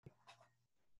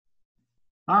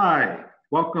Hi,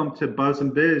 welcome to Buzz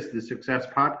and Biz, the Success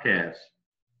Podcast.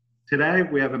 Today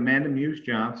we have Amanda Muse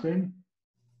Johnson,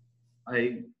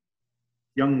 a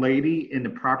young lady in the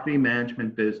property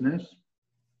management business,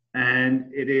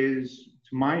 and it is,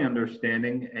 to my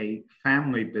understanding, a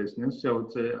family business, so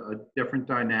it's a different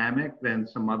dynamic than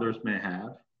some others may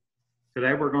have.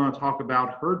 Today we're going to talk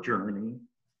about her journey,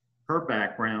 her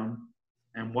background,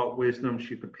 and what wisdom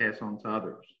she could pass on to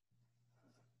others.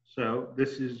 So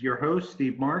this is your host,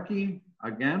 Steve Markey.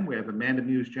 Again, we have Amanda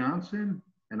Muse Johnson,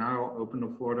 and I'll open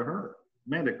the floor to her.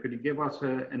 Amanda, could you give us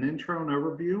an intro and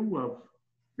overview of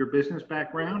your business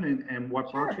background and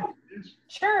what brought you to this?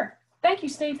 Sure. Thank you,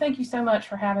 Steve. Thank you so much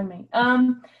for having me.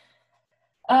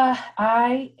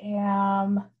 I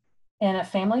am in a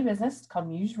family business called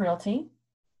Muse Realty,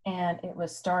 and it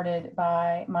was started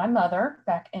by my mother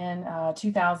back in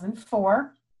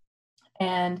 2004.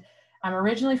 And I'm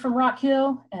originally from Rock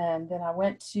Hill, and then I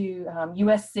went to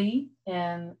USC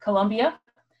in Columbia,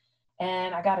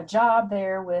 and I got a job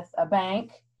there with a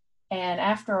bank. And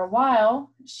after a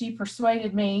while, she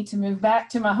persuaded me to move back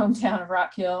to my hometown of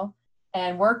Rock Hill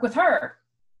and work with her,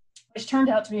 which turned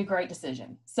out to be a great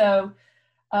decision. So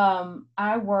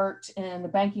I worked in the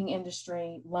banking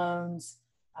industry, loans,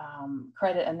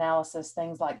 credit analysis,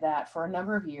 things like that for a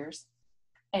number of years,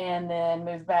 and then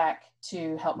moved back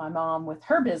to help my mom with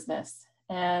her business.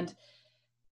 And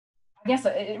I guess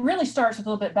it really starts with a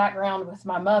little bit background with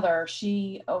my mother.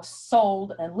 She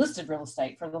sold and listed real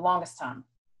estate for the longest time.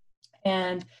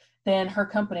 And then her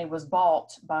company was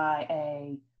bought by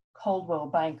a Coldwell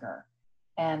banker.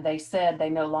 And they said they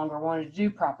no longer wanted to do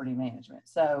property management.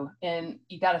 So, and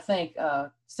you got to think,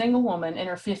 a single woman in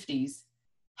her 50s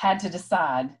had to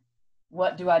decide,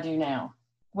 what do I do now?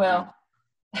 Well,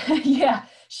 yeah,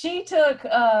 she took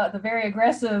the very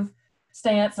aggressive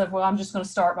stance of, well, I'm just going to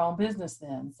start my own business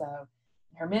then. So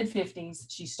in her mid-50s,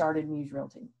 she started Muse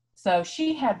Realty. So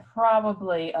she had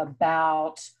probably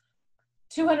about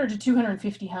 200 to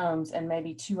 250 homes and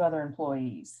maybe 2 other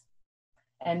employees.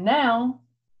 And now,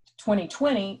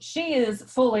 2020, she is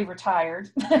fully retired.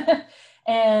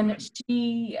 And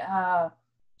she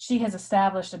has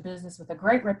established a business with a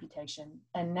great reputation.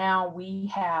 And now we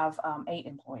have 8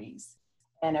 employees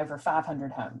and over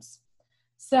 500 homes.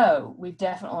 So we've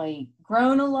definitely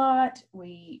grown a lot.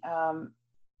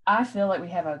 I feel like we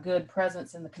have a good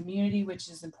presence in the community, which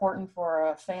is important for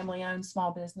a family-owned small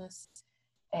business.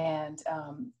 And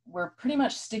we're pretty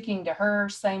much sticking to her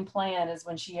same plan as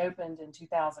when she opened in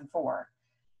 2004.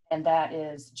 And that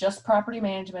is just property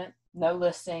management, no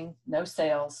listing, no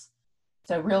sales.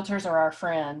 So realtors are our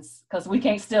friends because we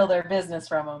can't steal their business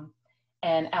from them,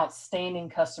 and outstanding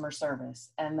customer service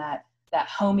and that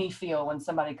homey feel when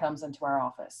somebody comes into our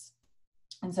office.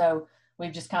 And so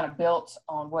we've just kind of built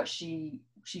on what she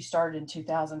started in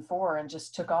 2004 and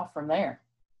just took off from there.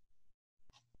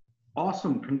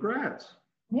 Awesome. Congrats.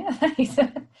 Yeah, thanks.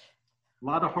 A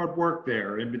lot of hard work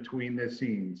there in between the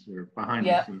scenes or behind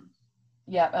the scenes.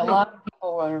 Yeah, a lot of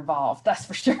people are involved, that's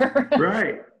for sure.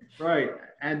 Right.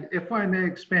 And if I may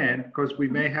expand, because we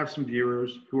may have some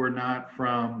viewers who are not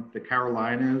from the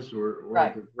Carolinas or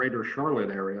the greater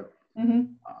Charlotte area. Mm-hmm.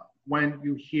 When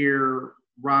you hear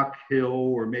Rock Hill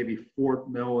or maybe Fort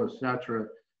Mill, etc.,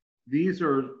 these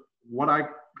are what I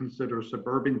consider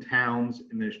suburban towns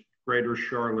in the greater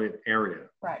Charlotte area.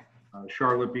 Right.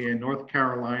 Charlotte being North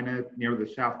Carolina, near the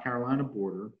South Carolina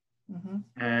border.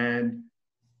 Mm-hmm. And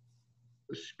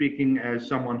speaking as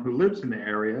someone who lives in the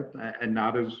area, and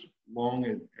not as long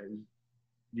as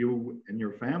you and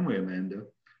your family, Amanda,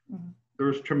 mm-hmm.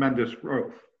 there's tremendous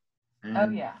growth.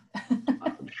 And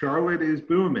Charlotte is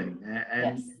booming.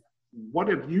 And yes. What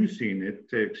have you seen it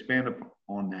to expand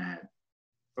upon that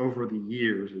over the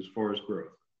years as far as growth?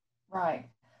 Right.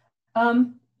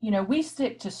 We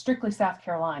stick to strictly South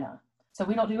Carolina. So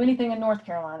we don't do anything in North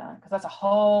Carolina because that's a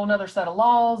whole nother set of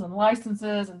laws and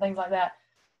licenses and things like that.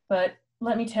 But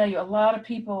let me tell you, a lot of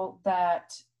people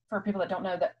for people that don't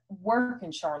know, that work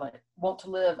in Charlotte want to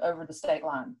live over the state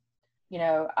line.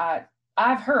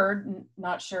 I've heard,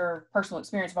 not sure personal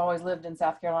experience, I've always lived in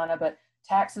South Carolina, but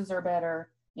taxes are better,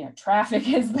 traffic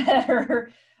is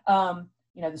better.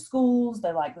 The schools,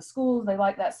 they like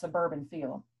that suburban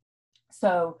feel.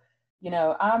 So,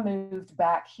 I moved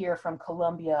back here from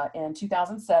Columbia in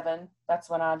 2007. That's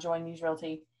when I joined Muse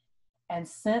Realty. And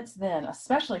since then,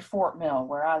 especially Fort Mill,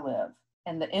 where I live,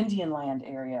 and the Indian Land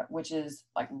area, which is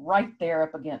like right there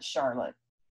up against Charlotte,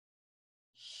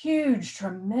 huge,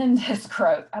 tremendous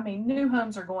growth. I mean, new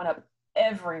homes are going up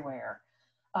everywhere.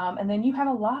 And then you have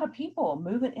a lot of people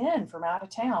moving in from out of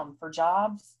town for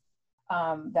jobs.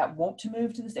 that want to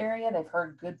move to this area. They've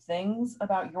heard good things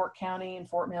about York County and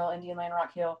Fort Mill, Indian Land,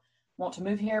 Rock Hill, want to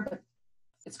move here, but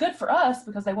it's good for us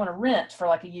because they want to rent for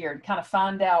like a year to kind of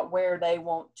find out where they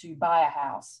want to buy a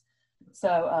house.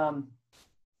 So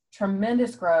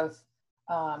tremendous growth.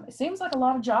 It seems like a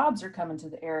lot of jobs are coming to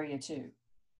the area too,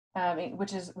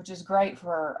 which is great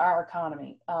for our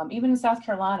economy. Even in South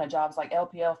Carolina, jobs like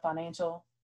LPL Financial,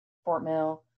 Fort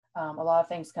Mill, a lot of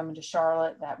things coming to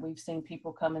Charlotte that we've seen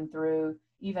people coming through.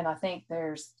 Even I think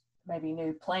there's maybe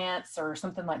new plants or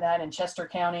something like that in Chester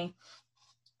County.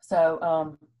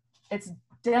 So it's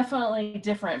definitely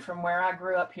different from where I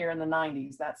grew up here in the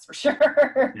 90s, that's for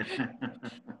sure.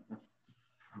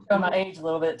 Showing my age a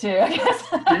little bit too, I guess.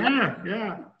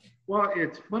 Yeah. Well,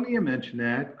 it's funny you mention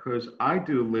that because I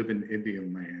do live in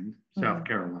Indian Land, South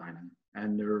Carolina,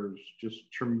 and there's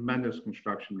just tremendous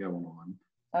construction going on.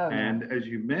 Oh, and as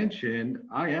you mentioned,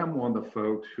 I am one of the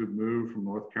folks who moved from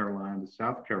North Carolina to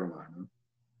South Carolina.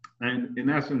 And in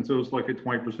essence, it was like a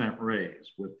 20%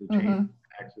 raise with the change in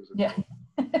taxes. Yeah.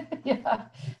 Yeah.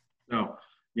 So,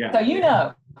 yeah. So you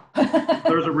know.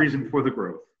 There's a reason for the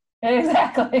growth.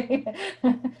 Exactly.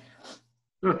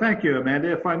 So thank you,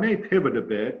 Amanda. If I may pivot a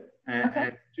bit,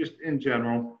 and just in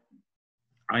general,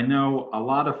 I know a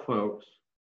lot of folks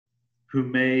who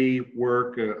may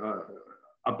work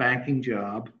a banking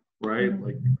job, right?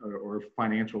 Like, or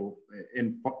financial,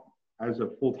 as a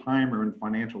full-timer in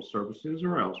financial services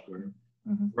or elsewhere,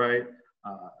 right?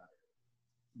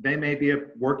 They may be a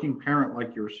working parent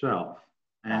like yourself,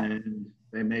 and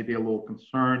they may be a little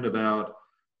concerned about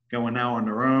going out on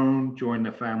their own, join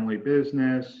the family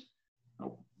business.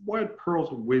 What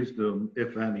pearls of wisdom,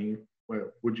 if any,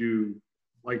 would you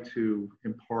like to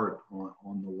impart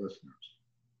on the listeners?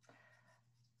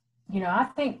 You know, I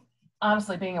think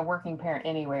honestly, being a working parent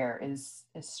anywhere is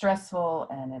stressful,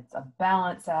 and it's a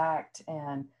balance act.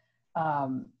 And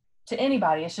to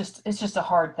anybody, it's just a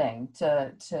hard thing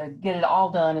to get it all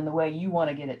done in the way you want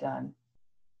to get it done.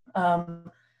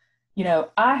 You know,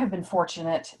 I have been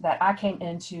fortunate that I came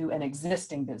into an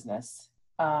existing business.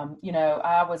 You know,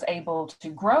 I was able to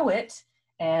grow it,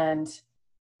 and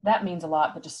that means a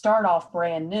lot. But to start off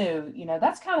brand new, you know,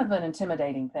 that's kind of an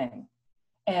intimidating thing.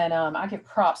 And I give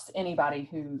props to anybody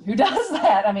who does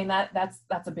that. I mean, that's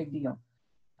a big deal.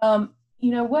 You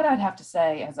know, what I'd have to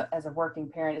say as a working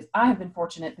parent is I have been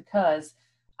fortunate because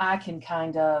I can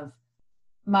kind of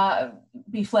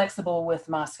be flexible with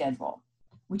my schedule,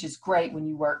 which is great when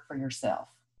you work for yourself.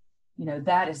 You know,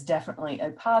 that is definitely a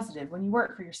positive when you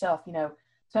work for yourself, you know,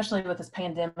 especially with this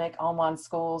pandemic, online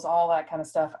schools, all that kind of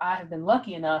stuff. I have been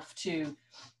lucky enough to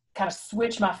kind of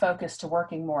switch my focus to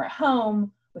working more at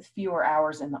home with fewer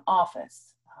hours in the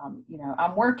office. You know,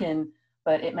 I'm working,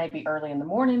 but it may be early in the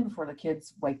morning before the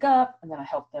kids wake up, and then I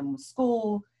help them with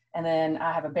school. And then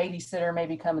I have a babysitter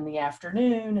maybe come in the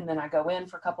afternoon, and then I go in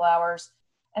for a couple hours.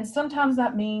 And sometimes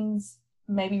that means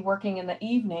maybe working in the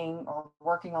evening or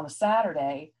working on a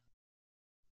Saturday.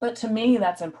 But to me,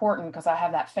 that's important because I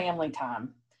have that family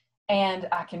time, and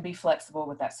I can be flexible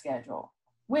with that schedule,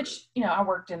 which, you know, I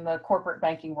worked in the corporate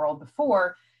banking world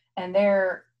before, and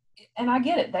I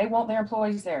get it. They want their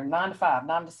employees there 9 to 5,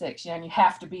 9 to 6, you know, and you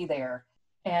have to be there.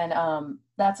 And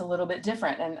that's a little bit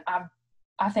different. And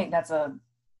I think that's a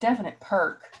definite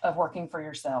perk of working for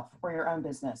yourself or your own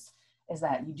business, is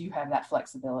that you do have that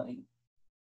flexibility.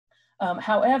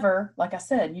 However, like I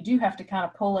said, you do have to kind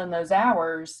of pull in those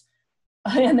hours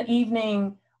in the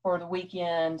evening or the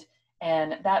weekend.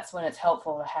 And that's when it's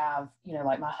helpful to have, you know,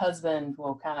 like my husband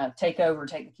will kind of take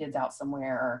the kids out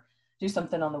somewhere, or do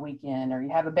something on the weekend, or you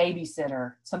have a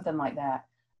babysitter, something like that.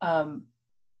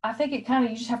 I think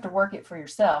you just have to work it for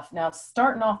yourself. Now,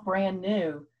 starting off brand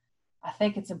new, I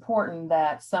think it's important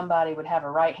that somebody would have a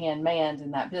right-hand man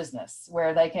in that business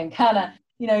where they can kind of,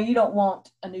 you know, you don't want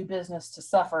a new business to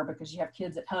suffer because you have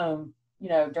kids at home, you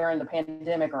know, during the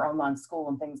pandemic or online school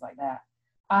and things like that.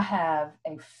 I have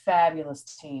a fabulous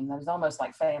team that is almost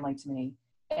like family to me,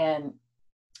 and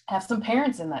have some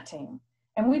parents in that team.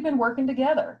 And we've been working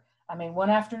together. I mean, one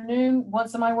afternoon,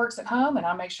 once somebody works at home and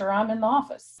I make sure I'm in the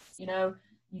office. You know,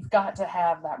 you've got to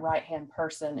have that right-hand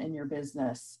person in your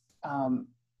business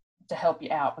to help you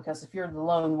out, because if you're the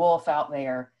lone wolf out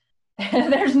there,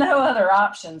 there's no other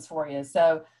options for you.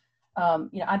 So,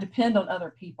 you know, I depend on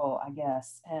other people, I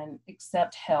guess, and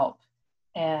accept help,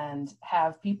 and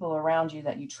have people around you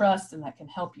that you trust and that can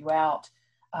help you out.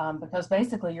 Because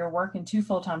basically you're working 2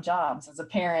 full-time jobs as a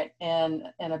parent and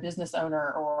a business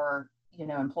owner or, you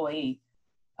know, employee.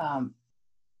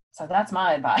 So that's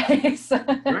my advice.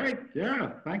 Great.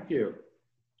 Yeah. Thank you.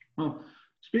 Well,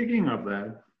 speaking of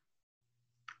that,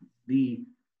 the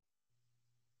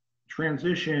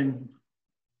transition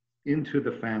into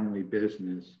the family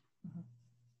business,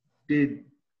 did,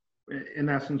 in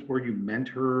essence, were you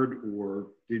mentored, or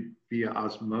did via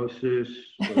osmosis,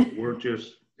 or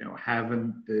just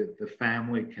having the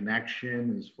family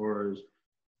connection as far as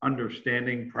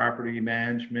understanding property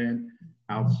management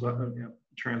outside,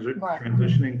 Right.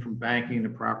 transitioning from banking to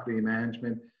property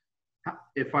management?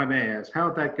 If I may ask, how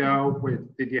did that go?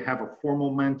 Did you have a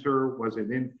formal mentor? Was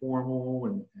it informal?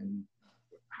 And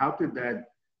how did that,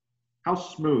 how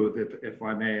smooth, if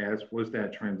I may ask, was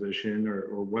that transition,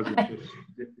 or was it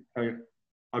just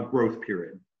a growth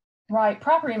period? Right.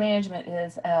 Property management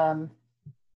is an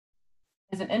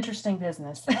interesting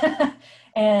business.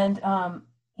 And,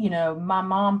 my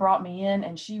mom brought me in,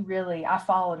 and I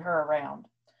followed her around.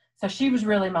 So she was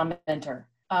really my mentor.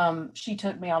 She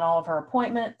took me on all of her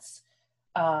appointments.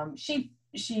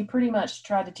 She pretty much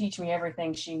tried to teach me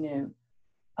everything she knew.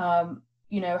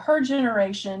 Her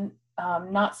generation,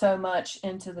 not so much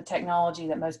into the technology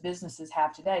that most businesses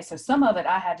have today. So some of it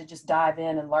I had to just dive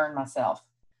in and learn myself.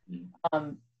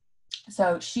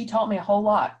 So she taught me a whole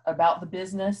lot about the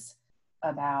business,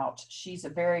 she's a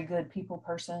very good people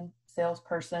person,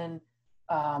 salesperson,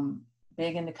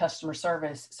 big into customer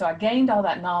service. So I gained all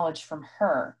that knowledge from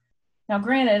her. Now,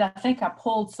 granted, I think I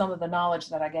pulled some of the knowledge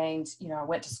that I gained, I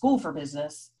went to school for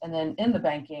business and then in the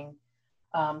banking.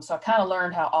 So I kind of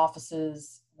learned how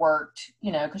offices worked,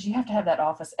 because you have to have that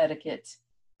office etiquette,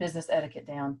 business etiquette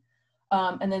down.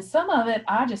 And then some of it,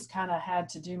 I just kind of had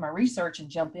to do my research and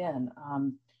jump in.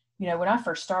 When I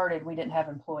first started, we didn't have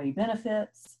employee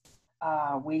benefits.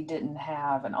 We didn't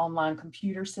have an online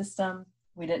computer system.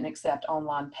 We didn't accept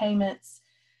online payments.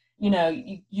 You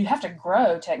have to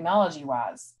grow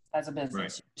technology-wise as a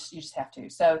business. Right. You just have to.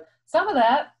 So some of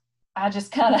that, I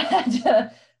just kind of had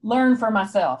to learn for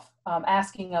myself,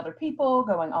 asking other people,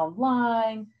 going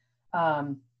online,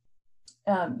 talking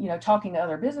to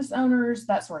other business owners,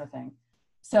 that sort of thing.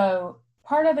 So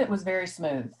part of it was very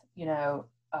smooth.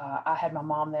 I had my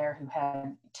mom there who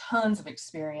had tons of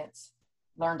experience,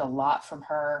 learned a lot from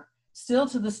her. Still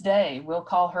to this day, we'll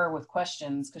call her with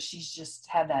questions because she's just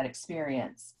had that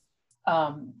experience.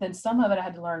 Then some of it I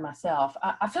had to learn myself.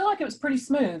 I feel like it was pretty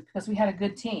smooth because we had a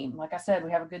good team. Like I said,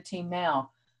 we have a good team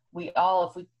now.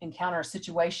 If we encounter a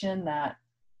situation that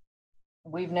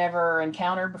we've never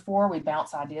encountered before, we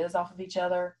bounce ideas off of each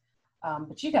other.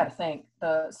 But you got to think,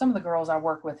 some of the girls I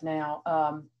work with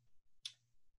now,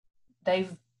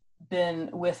 they've been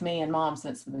with me and mom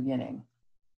since the beginning,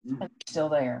 and they're still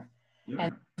there. Yeah.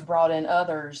 And we've brought in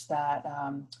others that,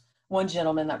 one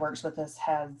gentleman that works with us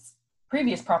has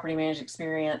previous property management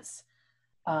experience.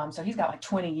 So he's got like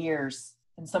 20 years,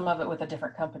 and some of it with a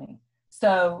different company.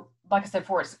 So like I said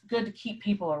before, it's good to keep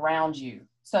people around you.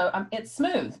 So it's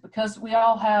smooth because we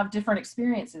all have different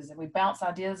experiences and we bounce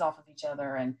ideas off of each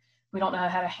other, and we don't know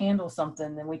how to handle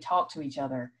something, then we talk to each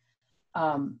other.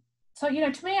 So,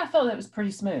 to me, I felt it was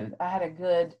pretty smooth. I had a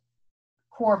good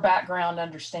core background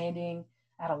understanding.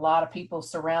 I had a lot of people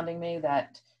surrounding me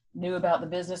that knew about the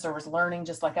business or was learning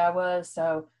just like I was.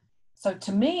 So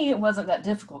to me, it wasn't that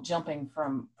difficult jumping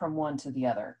from one to the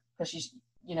other because,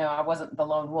 I wasn't the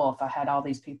lone wolf. I had all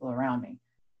these people around me.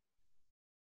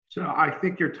 So I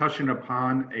think you're touching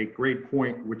upon a great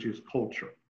point, which is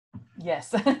culture.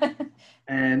 Yes.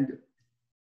 And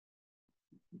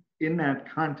in that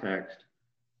context,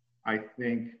 I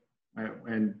think,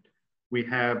 and we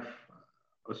have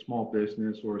a small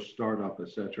business or a startup, et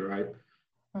cetera.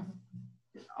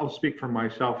 I'll speak for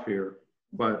myself here,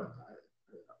 but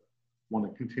I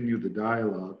want to continue the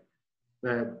dialogue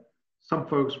that some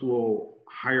folks will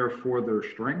hire for their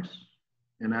strengths.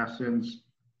 In essence,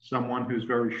 someone who's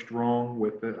very strong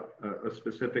with a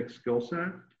specific skill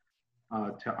set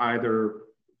to either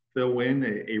fill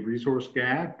in a resource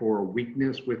gap or a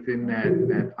weakness within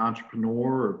that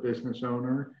entrepreneur or business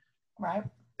owner. Right.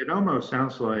 It almost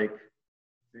sounds like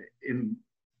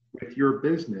with your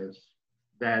business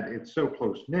that it's so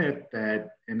close knit that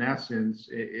in essence,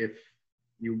 if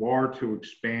you are to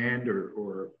expand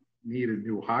or need a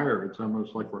new hire, it's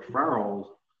almost like referrals.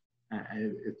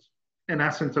 It's in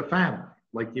essence a family,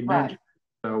 like you mentioned.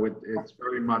 So it's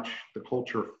very much the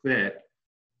culture fit.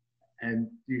 And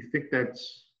do you think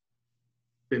that's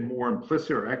been more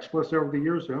implicit or explicit over the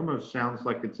years? It almost sounds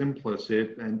like it's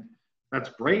implicit, and that's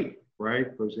great, right?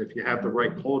 Because if you have the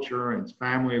right culture and it's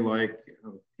family-like,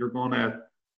 you're going to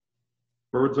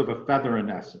birds of a feather in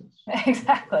essence.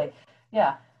 Exactly.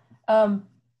 Yeah.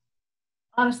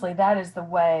 Honestly, that is the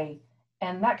way,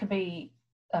 and that could be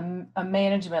a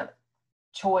management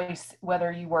choice,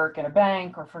 whether you work at a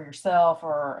bank or for yourself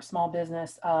or a small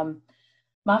business.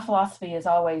 My philosophy has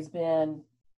always been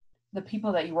the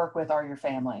people that you work with are your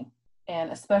family.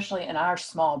 And especially in our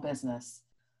small business,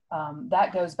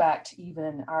 that goes back to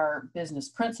even our business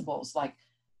principles. Like,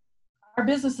 our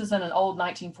business is in an old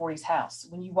 1940s house.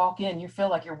 When you walk in, you feel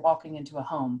like you're walking into a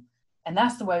home. And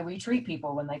that's the way we treat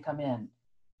people when they come in.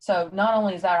 So not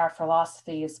only is that our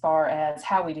philosophy as far as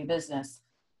how we do business,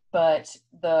 but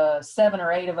the 7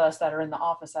 or 8 of us that are in the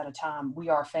office at a time, we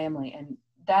are family. And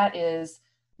that is,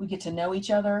 we get to know each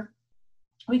other.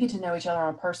 We get to know each other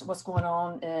on person, what's going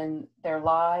on in their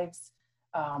lives,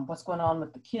 what's going on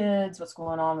with the kids, what's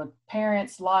going on with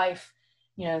parents' life,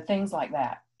 things like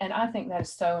that. And I think that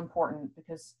is so important,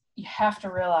 because you have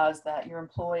to realize that your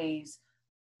employees,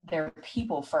 they're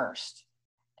people first.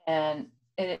 And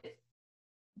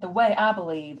the way I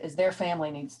believe is their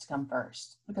family needs to come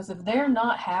first. Because if they're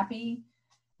not happy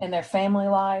in their family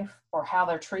life, or how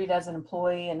they're treated as an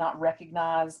employee and not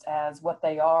recognized as what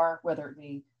they are, whether it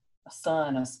be a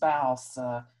son, a spouse,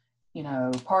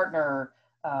 partner,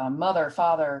 mother,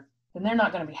 father, then they're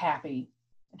not going to be happy.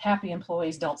 And happy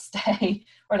employees don't stay,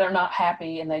 or they're not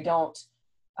happy and they don't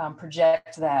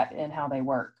project that in how they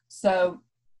work. So,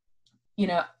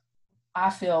 I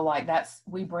feel like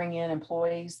we bring in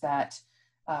employees that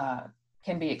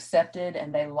can be accepted,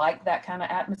 and they like that kind of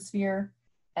atmosphere.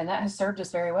 And that has served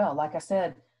us very well. Like I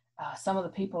said, some of the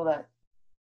people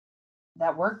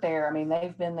that work there, I mean,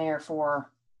 they've been there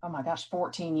for, oh my gosh,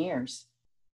 14 years.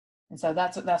 And so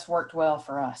that's worked well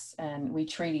for us. And we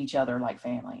treat each other like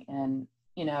family. And,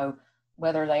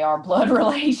 whether they are blood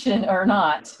relation or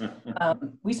not,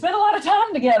 we spend a lot of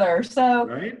time together. So,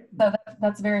 right. so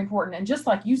that's very important. And just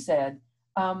like you said,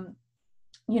 I'm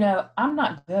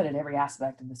not good at every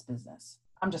aspect of this business.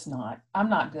 I'm just not.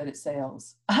 I'm not good at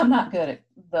sales. I'm not good at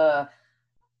the,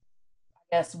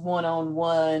 I guess,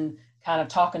 one-on-one kind of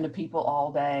talking to people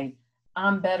all day.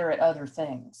 I'm better at other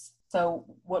things. So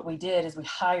what we did is we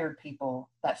hired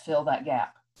people that fill that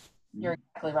gap. You're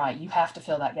exactly right. You have to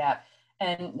fill that gap.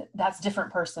 And that's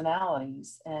different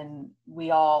personalities. And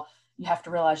you have to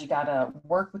realize you got to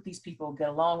work with these people, get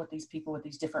along with these people with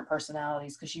these different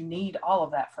personalities, because you need all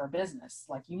of that for a business.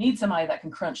 Like, you need somebody that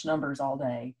can crunch numbers all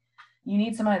day. You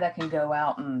need somebody that can go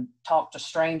out and talk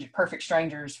to perfect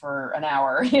strangers for an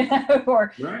hour,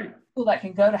 or right. people that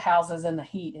can go to houses in the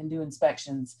heat and do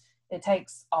inspections. It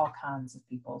takes all kinds of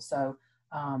people. So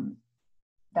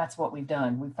that's what we've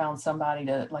done. We found somebody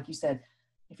to, like you said,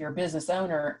 if you're a business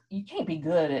owner, you can't be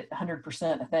good at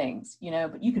 100% of things,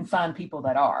 but you can find people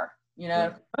that are,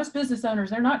 Right. Most business owners,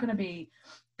 they're not going to be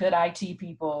good IT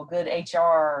people, good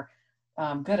HR,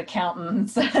 good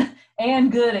accountants,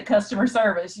 and good at customer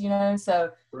service,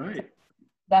 so Right.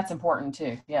 that's important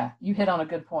too. Yeah. You hit on a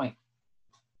good point.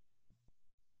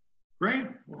 Great.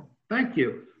 Well, thank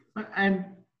you. And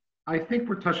I think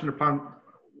we're touching upon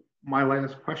my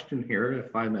last question here,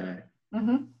 if I may.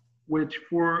 Mm-hmm. Which,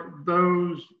 for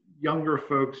those younger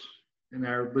folks in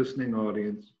our listening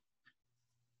audience,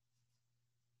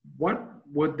 what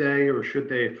would they or should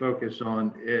they focus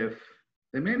on if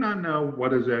they may not know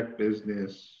what is that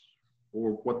business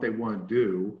or what they want to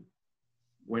do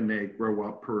when they grow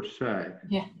up per se?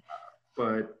 Yeah.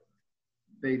 But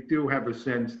they do have a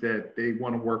sense that they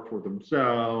want to work for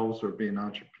themselves or be an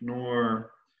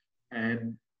entrepreneur.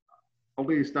 And at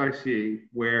least I see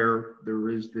where there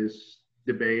is this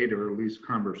debate, or at least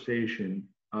conversation,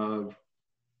 of,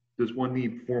 does one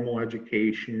need formal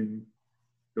education?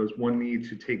 Does one need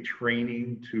to take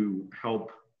training to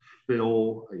help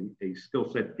fill a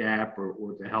skill set gap,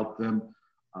 or to help them?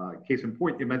 Case in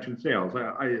point, you mentioned sales.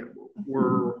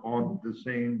 We're on the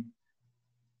same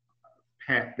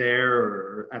path there,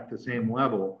 or at the same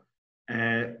level.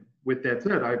 And with that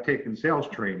said, I've taken sales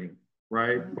training,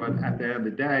 right? But at the end of the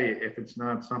day, if it's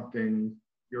not something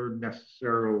you're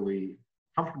necessarily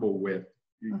comfortable with,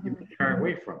 you can shy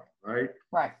away from it, right?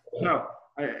 Right. So,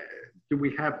 do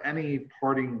we have any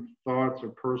parting thoughts or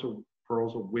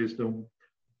pearls of wisdom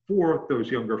for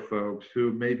those younger folks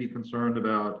who may be concerned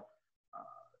about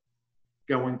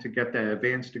going to get that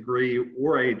advanced degree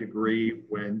or a degree,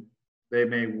 when they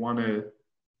may want to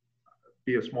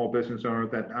be a small business owner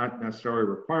that not necessarily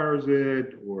requires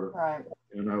it, or right.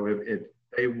 If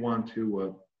they want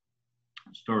to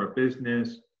start a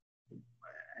business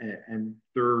and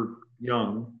they're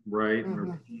young, right?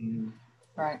 Mm-hmm.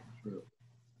 Right.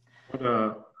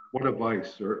 What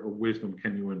advice or wisdom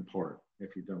can you impart,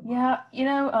 if you don't mind?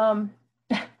 Yeah,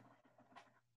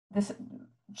 this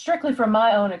strictly from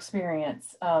my own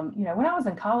experience. When I was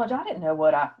in college, I didn't know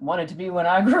what I wanted to be when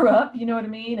I grew up. You know what I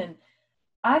mean? And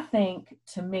I think,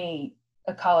 to me,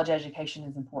 a college education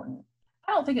is important.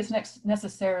 I don't think it's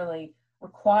necessarily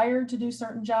required to do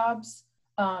certain jobs.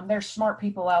 There's smart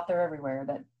people out there everywhere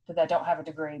that that don't have a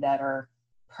degree that are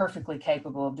perfectly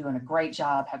capable of doing a great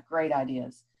job, have great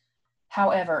ideas.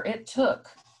 However, it took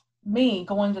me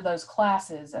going to those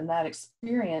classes and that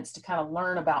experience to kind of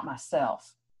learn about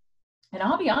myself. And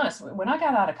I'll be honest, when I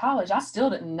got out of college, I still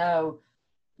didn't know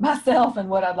myself and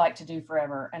what I'd like to do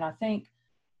forever. And I think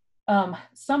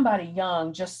somebody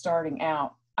young just starting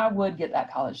out, I would get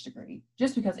that college degree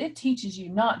just because it teaches you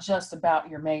not just about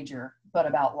your major, but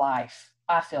about life,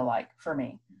 I feel like, for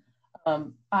me.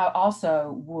 I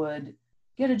also would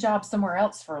get a job somewhere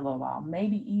else for a little while,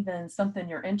 maybe even something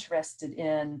you're interested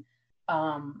in,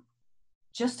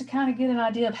 just to kind of get an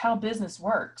idea of how business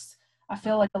works. I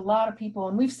feel like a lot of people,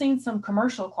 and we've seen some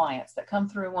commercial clients that come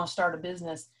through and want to start a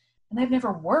business, and they've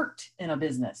never worked in a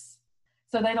business.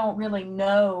 So they don't really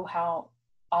know how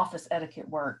office etiquette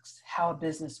works, how a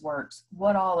business works,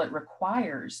 what all it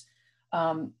requires.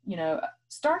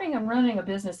 Starting and running a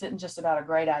business isn't just about a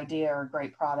great idea or a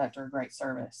great product or a great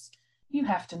service. You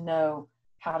have to know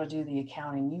how to do the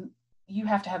accounting. You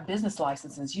have to have business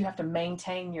licenses. You have to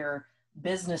maintain your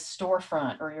business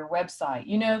storefront or your website,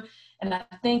 and I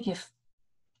think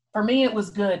for me, it was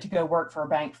good to go work for a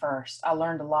bank first. I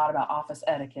learned a lot about office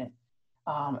etiquette,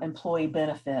 employee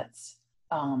benefits,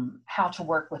 how to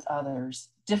work with others,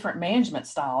 different management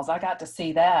styles. I got to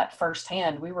see that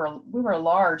firsthand. We were a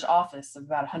large office of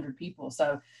about 100 people.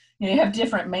 So, you have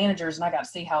different managers, and I got to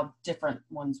see how different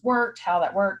ones worked, how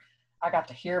that worked. I got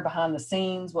to hear behind the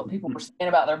scenes what people were saying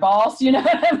about their boss, you know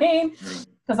what I mean?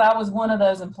 Because I was one of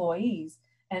those employees.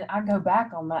 And I go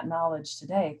back on that knowledge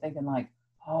today thinking like,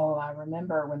 oh, I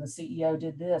remember when the CEO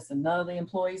did this and none of the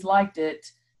employees liked it.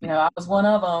 I was one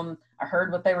of them. I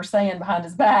heard what they were saying behind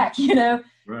his back,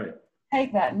 Right.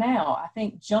 Take that now. I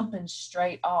think jumping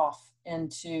straight off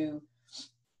into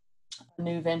a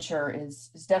new venture is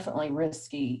definitely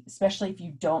risky, especially if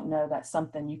you don't know that's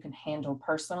something you can handle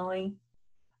personally.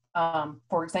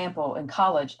 For example, in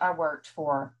college, I worked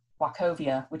for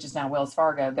Wachovia, which is now Wells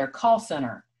Fargo, their call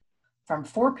center from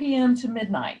 4 p.m. to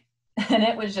midnight. And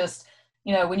it was just,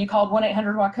 when you called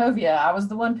 1-800-Wachovia, I was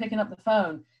the one picking up the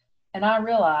phone. And I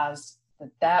realized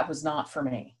that was not for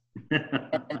me.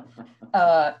 And,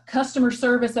 customer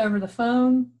service over the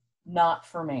phone, not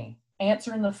for me.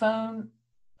 Answering the phone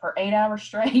for 8 hours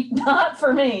straight, not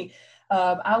for me.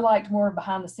 I liked more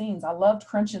behind the scenes. I loved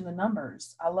crunching the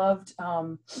numbers. I loved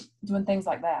doing things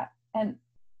like that. And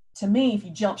to me, if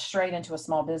you jump straight into a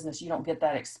small business, you don't get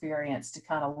that experience to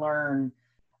kind of learn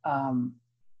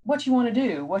what you want to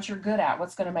do, what you're good at,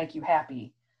 what's going to make you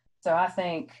happy. So I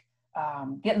think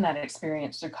getting that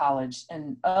experience through college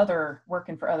and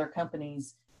working for other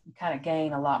companies, you kind of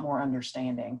gain a lot more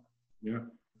understanding. Yeah.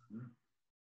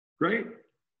 Great.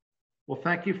 Well,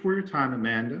 thank you for your time,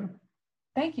 Amanda.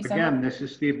 Thank you so Again, much. this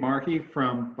is Steve Markey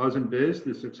from Buzz and Biz,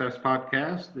 the Success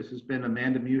Podcast. This has been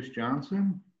Amanda Muse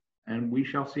Johnson, and we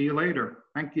shall see you later.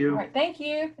 Thank you. All right, thank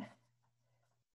you.